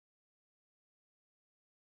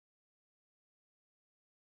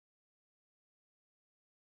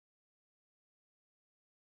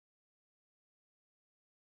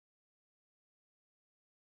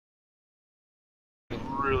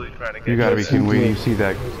Really trying to get You gotta be kidding me. You see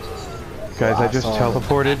that? Guys, I just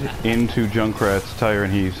teleported into Junkrat's tire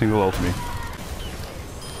and he single ulted me.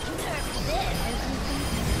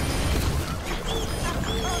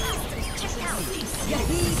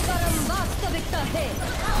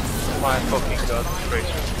 My fucking god,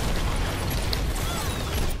 Tracer.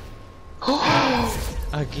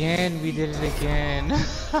 Again, we did it again.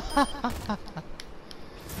 I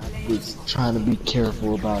was trying to be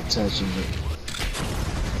careful about touching it.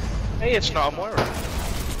 Hey, it's not Moira.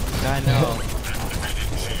 I know.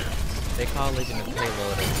 They call Legion of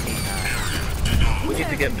Payload a T9. We need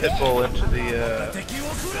to get Pitbull into the,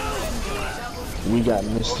 We got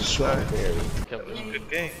Mr. Strawberry. That was a good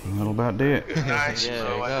game. A little about dead. Nice, Yeah,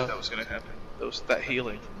 bro. I go. knew that was gonna happen. That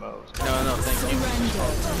healing from Mo. No, thank you.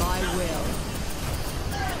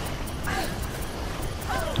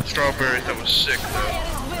 Strawberries, that was sick,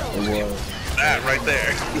 though. It was. That right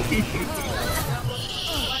there.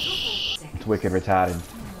 It's wicked retarded.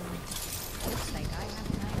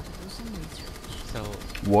 So,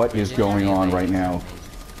 What is going on right now?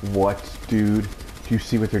 What, dude? Do you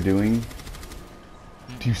see what they're doing?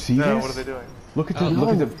 Do you see No, this? what are they doing? Look at the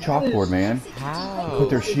chalkboard, man. how? Put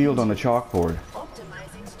their shield on the chalkboard.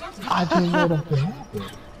 I didn't know that could happen.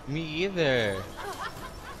 Me either.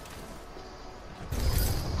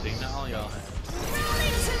 Signal y'all have.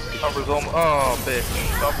 Thumper's on. Oh, bitch.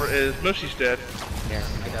 Thumper is. Mushy's dead. Here,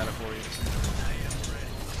 I got it for you.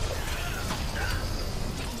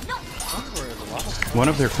 One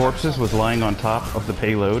of their corpses was lying on top of the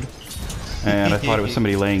payload, and I thought it was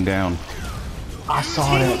somebody laying down. I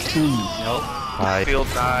saw that too. Nope. Field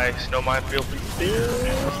nice. No minefield.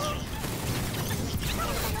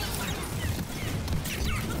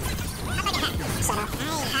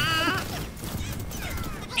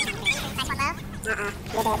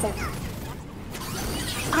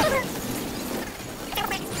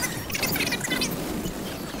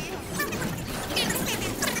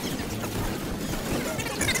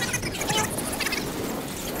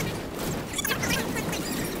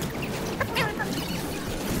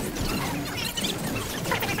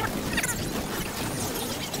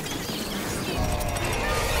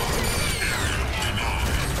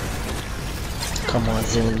 Come on,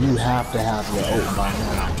 Zilla, you have to have your ult by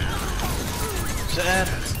now. Zed,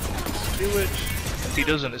 do it. If he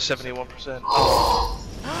doesn't, it's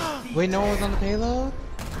 71%. Wait, no one was on the payload?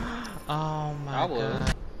 Oh my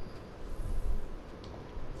god.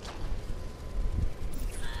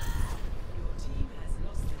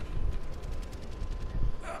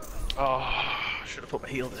 Oh, should have put my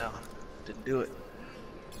heel down. Didn't do it.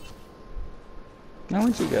 Now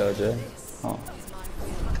where'd you go, Jay? Oh.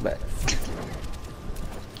 Come back.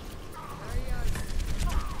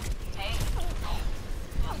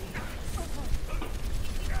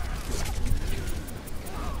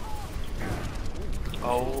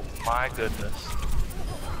 Oh my goodness.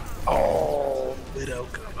 Oh, Widow.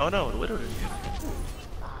 Oh no, the Widow didn't get it.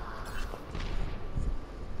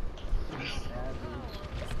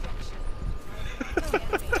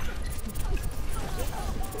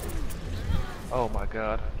 Oh my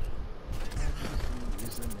god.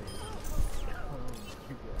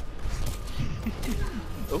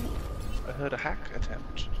 Oh, I heard a hack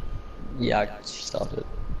attempt. Yeah, I stopped it.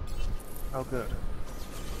 Oh good.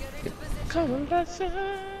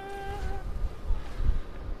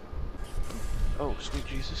 Oh, sweet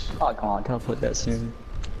Jesus. Oh, come on, teleport that soon.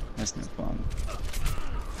 That's no fun.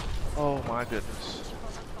 Oh my goodness.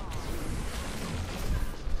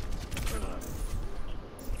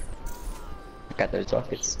 I got those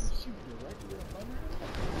rockets.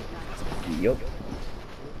 Yup.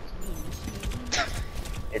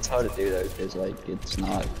 It's hard to do though, because like, it's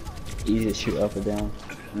not easy to shoot up or down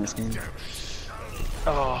in this game.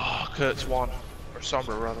 Oh, Kurt's won. Or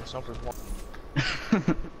Sombra rather, Sombra's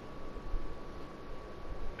won.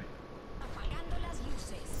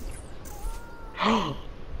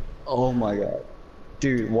 Oh my god.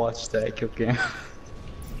 Dude, watch that kill cam.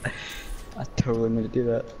 I totally meant to do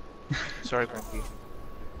that. Sorry, Grumpy.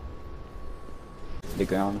 The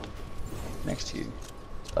ground next to you.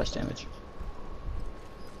 Splash damage.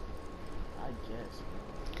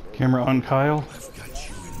 Camera on Kyle.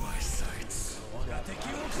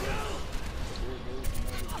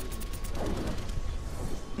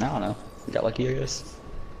 I don't know. You got lucky, I guess.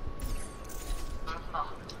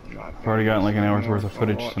 I've already gotten like an hour's worth of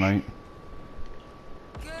footage tonight.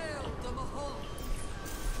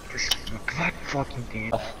 God fucking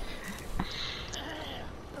damn.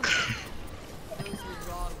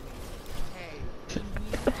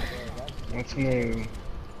 Next move.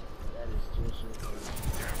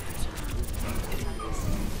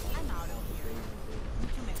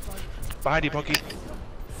 Behind you, Punky.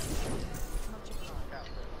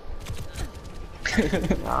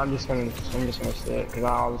 Nah, I'm just gonna sit, because I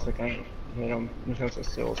obviously can't hit him. I'm just gonna sit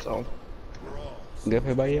still, so. Go for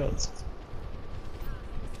everybody else.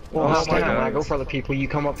 Well, Oh how my about when I God. go for other people, you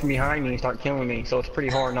come up from behind me and start killing me, so it's pretty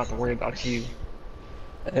hard not to worry about you.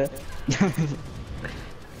 Yeah.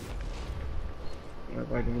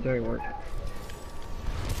 Why did the dirty work?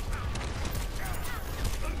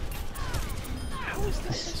 How is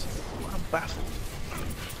this? I'm baffled.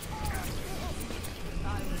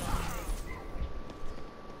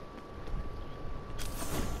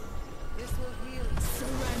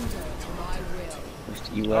 Surrender to my will. First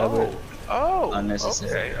you ever. Oh.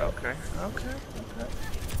 Unnecessary. Okay.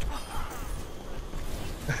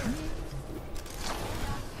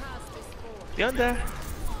 Beyond there.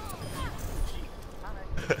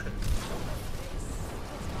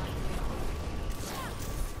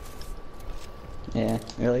 Yeah,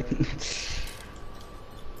 really?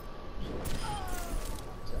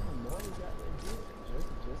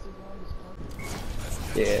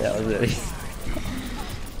 Yeah, that was it.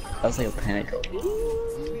 That was like a panic.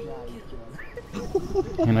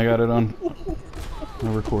 And I got it on. I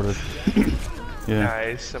recorded. Yeah.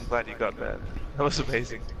 Nice. I'm glad you got that. That was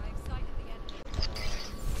amazing.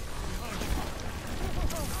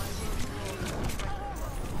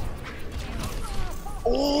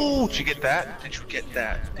 Oh, did you get that? Did you get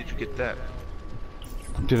that? Did you get that?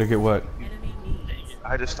 Did I get what?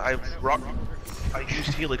 I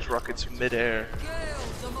used Helix rockets midair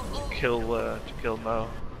to kill Mo.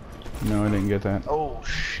 No, I didn't get that. Oh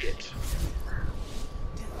shit.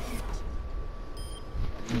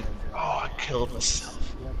 Oh, I killed myself.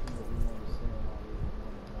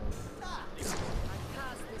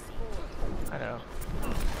 I know.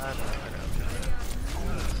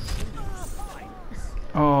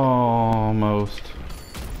 Almost.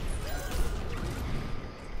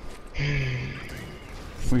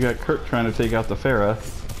 We got Kurt trying to take out the Farah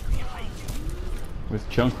with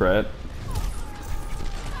Junkrat.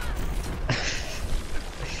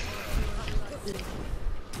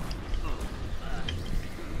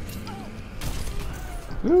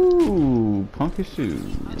 Ooh, Punky Sue.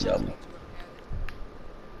 Good job.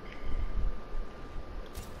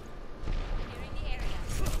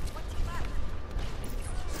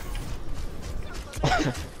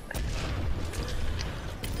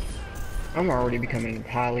 I'm already becoming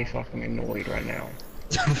highly fucking annoyed right now.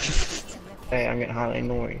 Hey, I'm getting highly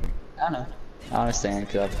annoyed. I know. I understand,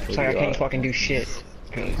 because It's like I can't fucking do shit.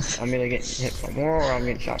 Because I'm either getting hit from more or I'm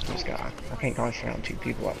getting shot from the sky. I can't concentrate on two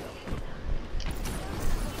people at once.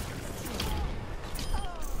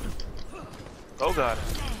 Oh god.